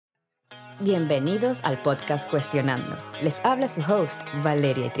Bienvenidos al podcast Cuestionando. Les habla su host,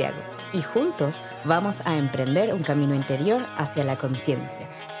 Valeria Itriago, y juntos vamos a emprender un camino interior hacia la conciencia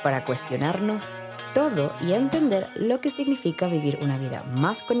para cuestionarnos todo y entender lo que significa vivir una vida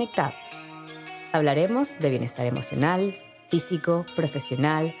más conectados. Hablaremos de bienestar emocional, físico,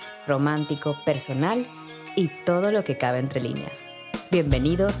 profesional, romántico, personal y todo lo que cabe entre líneas.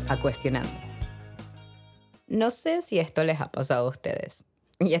 Bienvenidos a Cuestionando. No sé si esto les ha pasado a ustedes.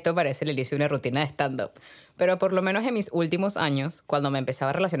 Y esto parece el inicio de una rutina de stand-up. Pero por lo menos en mis últimos años, cuando me empezaba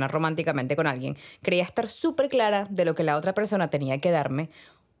a relacionar románticamente con alguien, creía estar súper clara de lo que la otra persona tenía que darme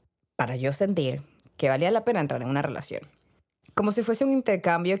para yo sentir que valía la pena entrar en una relación. Como si fuese un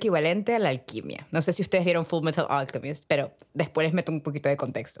intercambio equivalente a la alquimia. No sé si ustedes vieron Full Metal Alchemist, pero después les meto un poquito de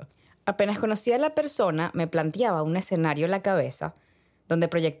contexto. Apenas conocía a la persona, me planteaba un escenario en la cabeza donde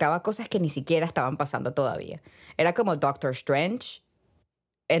proyectaba cosas que ni siquiera estaban pasando todavía. Era como Doctor Strange,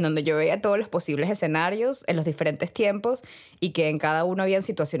 en donde yo veía todos los posibles escenarios en los diferentes tiempos y que en cada uno habían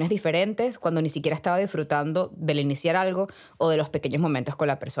situaciones diferentes cuando ni siquiera estaba disfrutando del iniciar algo o de los pequeños momentos con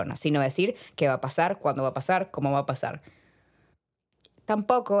la persona, sino decir qué va a pasar, cuándo va a pasar, cómo va a pasar.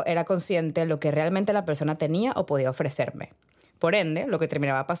 Tampoco era consciente de lo que realmente la persona tenía o podía ofrecerme. Por ende, lo que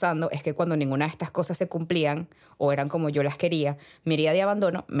terminaba pasando es que cuando ninguna de estas cosas se cumplían o eran como yo las quería, mi herida de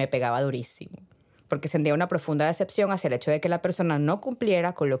abandono me pegaba durísimo, porque sentía una profunda decepción hacia el hecho de que la persona no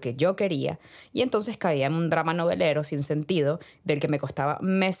cumpliera con lo que yo quería, y entonces caía en un drama novelero sin sentido del que me costaba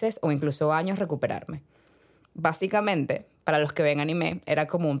meses o incluso años recuperarme. Básicamente, para los que ven anime, era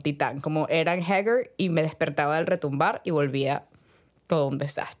como un titán, como Eren Hager, y me despertaba del retumbar y volvía todo un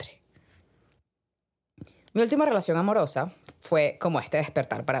desastre. Mi última relación amorosa fue como este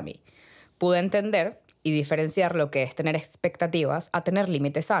despertar para mí. Pude entender y diferenciar lo que es tener expectativas a tener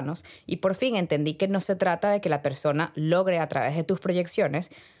límites sanos, y por fin entendí que no se trata de que la persona logre a través de tus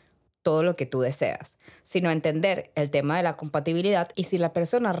proyecciones todo lo que tú deseas, sino entender el tema de la compatibilidad y si la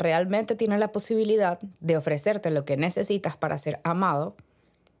persona realmente tiene la posibilidad de ofrecerte lo que necesitas para ser amado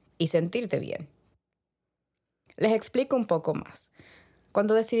y sentirte bien. Les explico un poco más.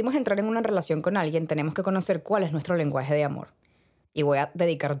 Cuando decidimos entrar en una relación con alguien, tenemos que conocer cuál es nuestro lenguaje de amor. Y voy a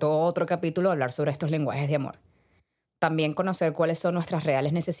dedicar todo otro capítulo a hablar sobre estos lenguajes de amor. También conocer cuáles son nuestras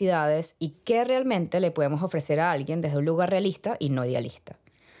reales necesidades y qué realmente le podemos ofrecer a alguien desde un lugar realista y no idealista.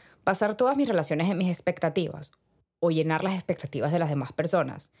 Basar todas mis relaciones en mis expectativas o llenar las expectativas de las demás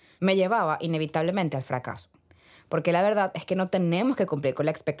personas me llevaba inevitablemente al fracaso. Porque la verdad es que no tenemos que cumplir con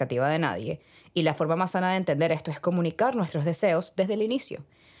la expectativa de nadie, y la forma más sana de entender esto es comunicar nuestros deseos desde el inicio.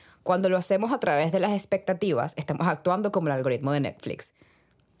 Cuando lo hacemos a través de las expectativas, estamos actuando como el algoritmo de Netflix.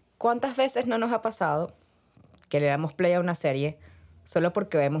 ¿Cuántas veces no nos ha pasado que le damos play a una serie solo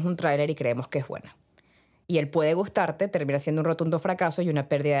porque vemos un tráiler y creemos que es buena? Y el puede gustarte termina siendo un rotundo fracaso y una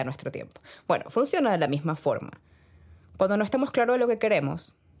pérdida de nuestro tiempo. Bueno, funciona de la misma forma. Cuando no estamos claros de lo que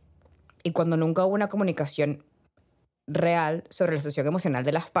queremos y cuando nunca hubo una comunicación real sobre la situación emocional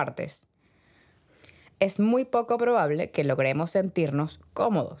de las partes, es muy poco probable que logremos sentirnos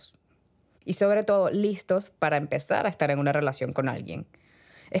cómodos y sobre todo listos para empezar a estar en una relación con alguien.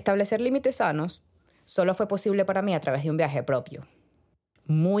 Establecer límites sanos solo fue posible para mí a través de un viaje propio,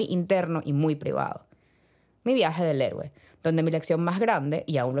 muy interno y muy privado. Mi viaje del héroe, donde mi lección más grande,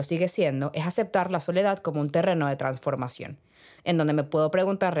 y aún lo sigue siendo, es aceptar la soledad como un terreno de transformación, en donde me puedo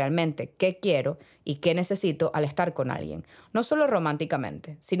preguntar realmente qué quiero y qué necesito al estar con alguien, no solo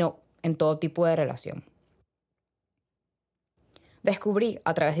románticamente, sino en todo tipo de relación. Descubrí,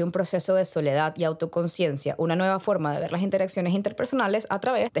 a través de un proceso de soledad y autoconciencia, una nueva forma de ver las interacciones interpersonales a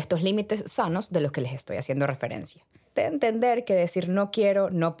través de estos límites sanos de los que les estoy haciendo referencia. De entender que decir no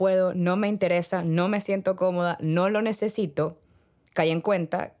quiero, no puedo, no me interesa, no me siento cómoda, no lo necesito, cae en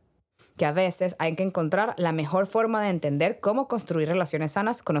cuenta que a veces hay que encontrar la mejor forma de entender cómo construir relaciones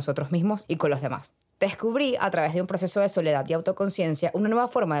sanas con nosotros mismos y con los demás. Descubrí, a través de un proceso de soledad y autoconciencia, una nueva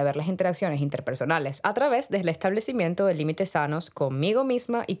forma de ver las interacciones interpersonales a través del establecimiento de límites sanos conmigo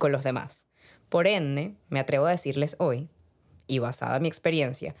misma y con los demás. Por ende, me atrevo a decirles hoy, y basada en mi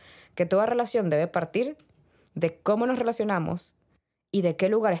experiencia, que toda relación debe partir de cómo nos relacionamos y de qué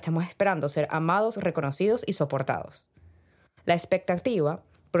lugar estamos esperando ser amados, reconocidos y soportados. La expectativa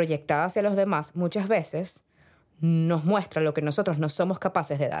proyectada hacia los demás muchas veces nos muestra lo que nosotros no somos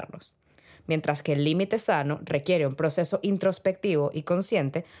capaces de darnos, mientras que el límite sano requiere un proceso introspectivo y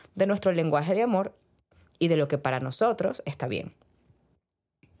consciente de nuestro lenguaje de amor y de lo que para nosotros está bien.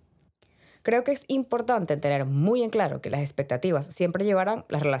 Creo que es importante tener muy en claro que las expectativas siempre llevarán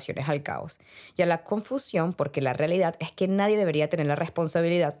las relaciones al caos y a la confusión, porque la realidad es que nadie debería tener la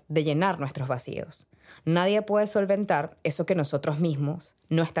responsabilidad de llenar nuestros vacíos. Nadie puede solventar eso que nosotros mismos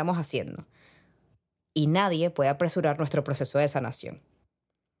no estamos haciendo. Y nadie puede apresurar nuestro proceso de sanación.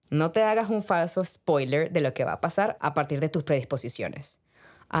 No te hagas un falso spoiler de lo que va a pasar a partir de tus predisposiciones.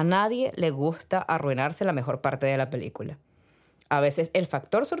 A nadie le gusta arruinarse la mejor parte de la película. A veces el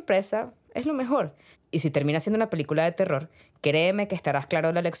factor sorpresa es lo mejor. Y si termina siendo una película de terror, créeme que estarás claro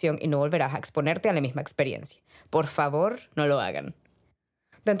de la lección y no volverás a exponerte a la misma experiencia. Por favor, no lo hagan.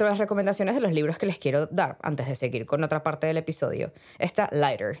 Dentro de las recomendaciones de los libros que les quiero dar, antes de seguir con otra parte del episodio, está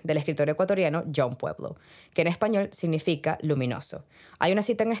Lighter, del escritor ecuatoriano John Pueblo, que en español significa luminoso. Hay una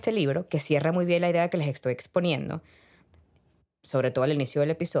cita en este libro que cierra muy bien la idea que les estoy exponiendo, sobre todo al inicio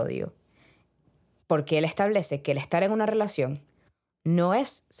del episodio, porque él establece que el estar en una relación no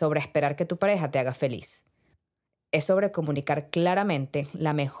es sobre esperar que tu pareja te haga feliz. Es sobre comunicar claramente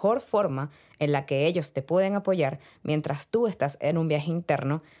la mejor forma en la que ellos te pueden apoyar mientras tú estás en un viaje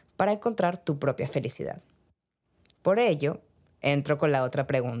interno para encontrar tu propia felicidad. Por ello, entro con la otra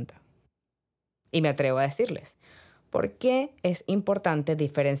pregunta. Y me atrevo a decirles, ¿por qué es importante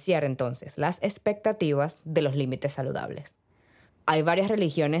diferenciar entonces las expectativas de los límites saludables? Hay varias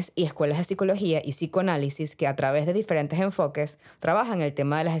religiones y escuelas de psicología y psicoanálisis que a través de diferentes enfoques trabajan el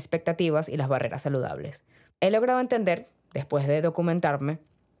tema de las expectativas y las barreras saludables. He logrado entender, después de documentarme,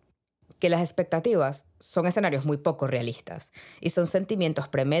 que las expectativas son escenarios muy poco realistas y son sentimientos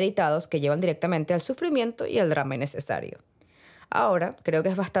premeditados que llevan directamente al sufrimiento y al drama innecesario. Ahora, creo que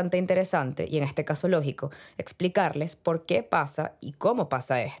es bastante interesante, y en este caso lógico, explicarles por qué pasa y cómo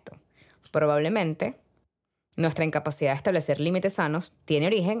pasa esto. Probablemente, nuestra incapacidad de establecer límites sanos tiene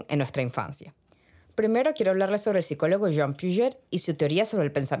origen en nuestra infancia. Primero quiero hablarles sobre el psicólogo Jean Piaget y su teoría sobre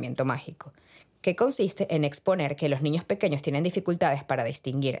el pensamiento mágico, que consiste en exponer que los niños pequeños tienen dificultades para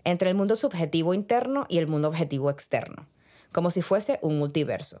distinguir entre el mundo subjetivo interno y el mundo objetivo externo, como si fuese un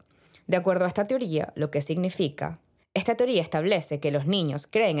multiverso. De acuerdo a esta teoría, esta teoría establece que los niños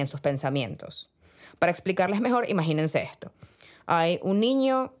creen en sus pensamientos. Para explicarles mejor, imagínense esto. Hay un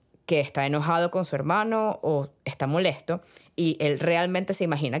niño que está enojado con su hermano o está molesto y él realmente se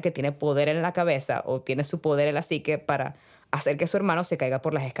imagina que tiene poder en la cabeza o tiene su poder en la psique para hacer que su hermano se caiga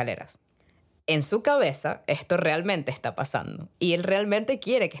por las escaleras. En su cabeza esto realmente está pasando y él realmente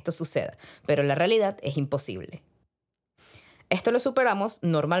quiere que esto suceda, pero la realidad es imposible. Esto lo superamos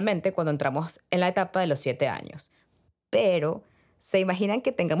normalmente cuando entramos en la etapa de los 7 años, pero ¿se imaginan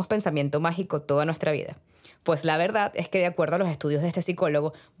que tengamos pensamiento mágico toda nuestra vida? Pues la verdad es que, de acuerdo a los estudios de este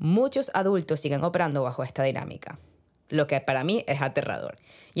psicólogo, muchos adultos siguen operando bajo esta dinámica, lo que para mí es aterrador.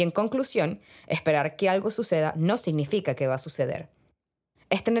 Y en conclusión, esperar que algo suceda no significa que va a suceder.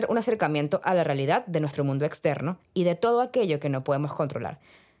 Es tener un acercamiento a la realidad de nuestro mundo externo y de todo aquello que no podemos controlar.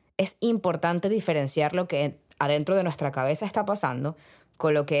 Es importante diferenciar lo que adentro de nuestra cabeza está pasando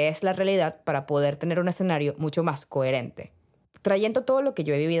con lo que es la realidad para poder tener un escenario mucho más coherente. Trayendo todo lo que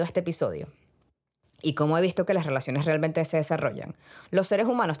yo he vivido a este episodio y cómo he visto que las relaciones realmente se desarrollan, los seres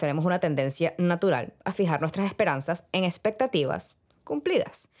humanos tenemos una tendencia natural a fijar nuestras esperanzas en expectativas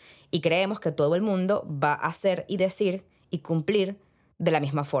cumplidas y creemos que todo el mundo va a hacer y decir y cumplir de la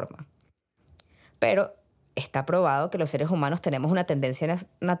misma forma. Pero está probado que los seres humanos tenemos una tendencia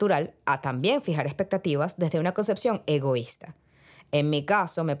natural a también fijar expectativas desde una concepción egoísta. En mi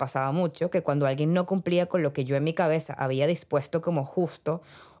caso me pasaba mucho que cuando alguien no cumplía con lo que yo en mi cabeza había dispuesto como justo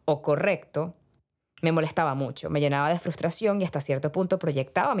o correcto, me molestaba mucho, me llenaba de frustración y hasta cierto punto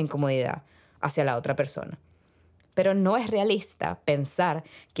proyectaba mi incomodidad hacia la otra persona. Pero no es realista pensar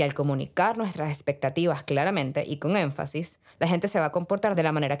que al comunicar nuestras expectativas claramente y con énfasis, la gente se va a comportar de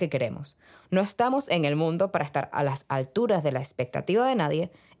la manera que queremos. No estamos en el mundo para estar a las alturas de la expectativa de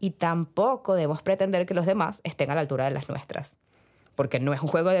nadie y tampoco debemos pretender que los demás estén a la altura de las nuestras. Porque no es un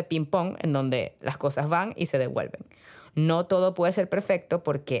juego de ping-pong en donde las cosas van y se devuelven. No todo puede ser perfecto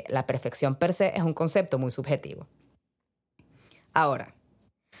porque la perfección per se es un concepto muy subjetivo. Ahora,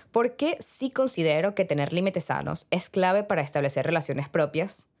 ¿por qué sí considero que tener límites sanos es clave para establecer relaciones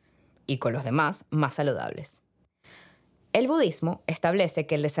propias y con los demás más saludables? El budismo establece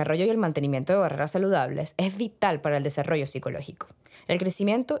que el desarrollo y el mantenimiento de barreras saludables es vital para el desarrollo psicológico, el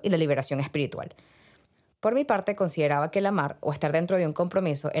crecimiento y la liberación espiritual. Por mi parte, consideraba que el amar o estar dentro de un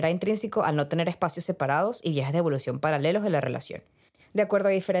compromiso era intrínseco al no tener espacios separados y viajes de evolución paralelos de la relación. De acuerdo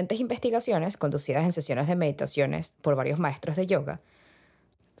a diferentes investigaciones conducidas en sesiones de meditaciones por varios maestros de yoga,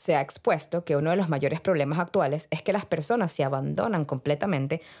 se ha expuesto que uno de los mayores problemas actuales es que las personas se abandonan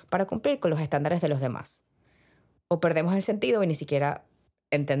completamente para cumplir con los estándares de los demás. O perdemos el sentido y ni siquiera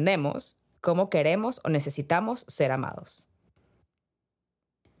entendemos cómo queremos o necesitamos ser amados.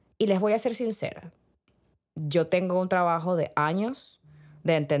 Y les voy a ser sincera, yo tengo un trabajo de años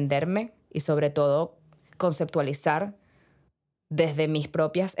de entenderme y sobre todo conceptualizar desde mis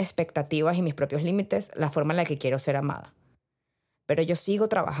propias expectativas y mis propios límites la forma en la que quiero ser amada. Pero yo sigo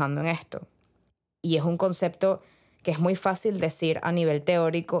trabajando en esto y es un concepto que es muy fácil decir a nivel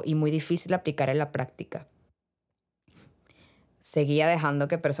teórico y muy difícil aplicar en la práctica. Seguía dejando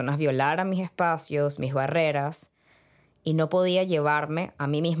que personas violaran mis espacios, mis barreras, y no podía llevarme a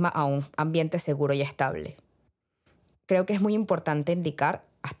mí misma a un ambiente seguro y estable. Creo que es muy importante indicar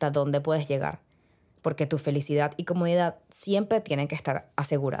hasta dónde puedes llegar, porque tu felicidad y comodidad siempre tienen que estar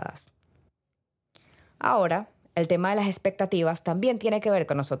aseguradas. Ahora, el tema de las expectativas también tiene que ver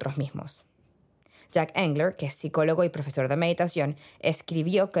con nosotros mismos. Jack Engler, que es psicólogo y profesor de meditación,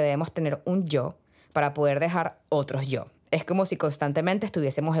 escribió que debemos tener un yo para poder dejar otros yo. Es como si constantemente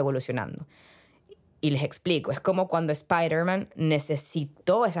estuviésemos evolucionando. Y les explico, es como cuando Spider-Man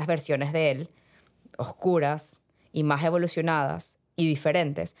necesitó esas versiones de él, oscuras y más evolucionadas y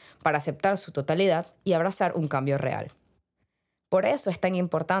diferentes, para aceptar su totalidad y abrazar un cambio real. Por eso es tan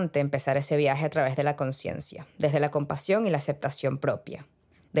importante empezar ese viaje a través de la conciencia, desde la compasión y la aceptación propia,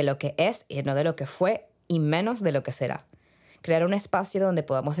 de lo que es y no de lo que fue y menos de lo que será. Crear un espacio donde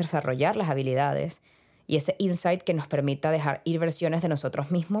podamos desarrollar las habilidades y ese insight que nos permita dejar ir versiones de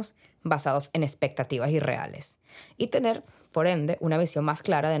nosotros mismos basados en expectativas irreales y tener, por ende, una visión más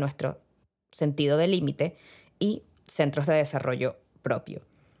clara de nuestro sentido de límite y centros de desarrollo propio.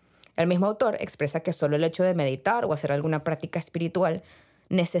 El mismo autor expresa que solo el hecho de meditar o hacer alguna práctica espiritual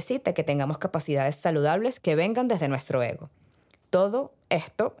necesita que tengamos capacidades saludables que vengan desde nuestro ego. Todo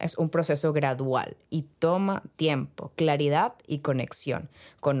esto es un proceso gradual y toma tiempo, claridad y conexión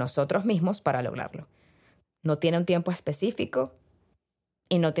con nosotros mismos para lograrlo. No tiene un tiempo específico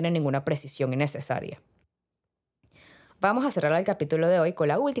y no tiene ninguna precisión innecesaria. Vamos a cerrar el capítulo de hoy con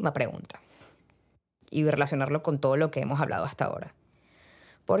la última pregunta y relacionarlo con todo lo que hemos hablado hasta ahora.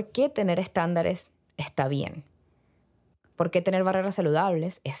 ¿Por qué tener estándares está bien? ¿Por qué tener barreras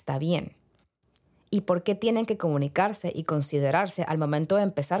saludables está bien? ¿Y por qué tienen que comunicarse y considerarse al momento de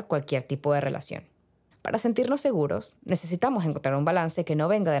empezar cualquier tipo de relación? Para sentirnos seguros, necesitamos encontrar un balance que no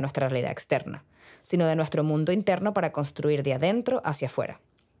venga de nuestra realidad externa, sino de nuestro mundo interno para construir de adentro hacia afuera.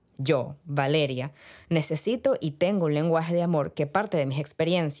 Yo, Valeria, necesito y tengo un lenguaje de amor que parte de mis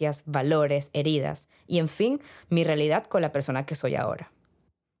experiencias, valores, heridas y, en fin, mi realidad con la persona que soy ahora.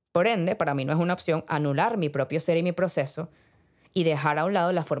 Por ende, para mí no es una opción anular mi propio ser y mi proceso y dejar a un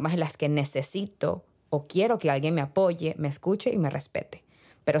lado las formas en las que necesito o quiero que alguien me apoye, me escuche y me respete,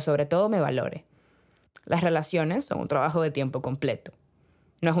 pero sobre todo me valore. Las relaciones son un trabajo de tiempo completo.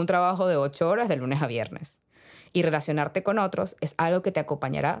 No es un trabajo de 8 horas de lunes a viernes. Y relacionarte con otros es algo que te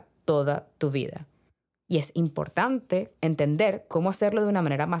acompañará toda tu vida. Y es importante entender cómo hacerlo de una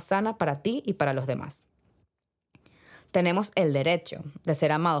manera más sana para ti y para los demás. Tenemos el derecho de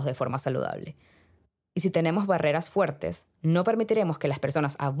ser amados de forma saludable. Y si tenemos barreras fuertes, no permitiremos que las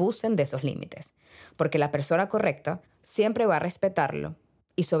personas abusen de esos límites, porque la persona correcta siempre va a respetarlo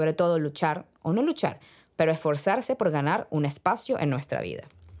y sobre todo luchar, o no luchar, pero esforzarse por ganar un espacio en nuestra vida.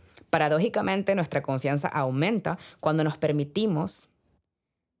 Paradójicamente, nuestra confianza aumenta cuando nos permitimos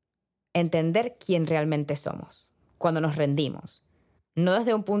entender quién realmente somos, cuando nos rendimos, no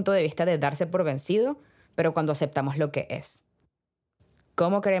desde un punto de vista de darse por vencido, pero cuando aceptamos lo que es.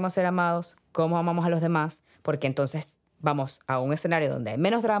 Cómo queremos ser amados, cómo amamos a los demás, porque entonces vamos a un escenario donde hay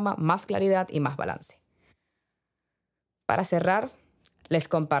menos drama, más claridad y más balance. Para cerrar, les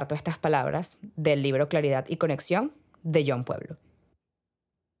comparto estas palabras del libro Claridad y Conexión de John Pueblo.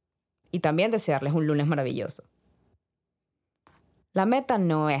 Y también desearles un lunes maravilloso. La meta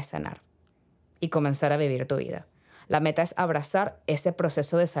no es sanar y comenzar a vivir tu vida. La meta es abrazar ese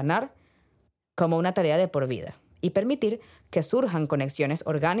proceso de sanar como una tarea de por vida y permitir que surjan conexiones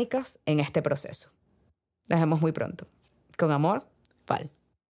orgánicas en este proceso. Nos vemos muy pronto. Con amor, Val.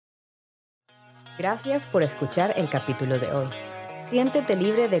 Gracias por escuchar el capítulo de hoy. Siéntete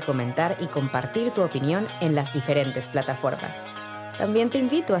libre de comentar y compartir tu opinión en las diferentes plataformas. También te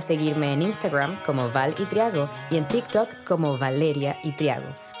invito a seguirme en Instagram como Val y Triago y en TikTok como Valeria y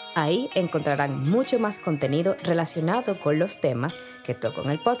Triago. Ahí encontrarán mucho más contenido relacionado con los temas que toco en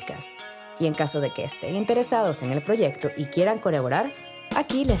el podcast. Y en caso de que estén interesados en el proyecto y quieran colaborar,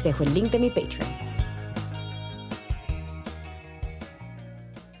 aquí les dejo el link de mi Patreon.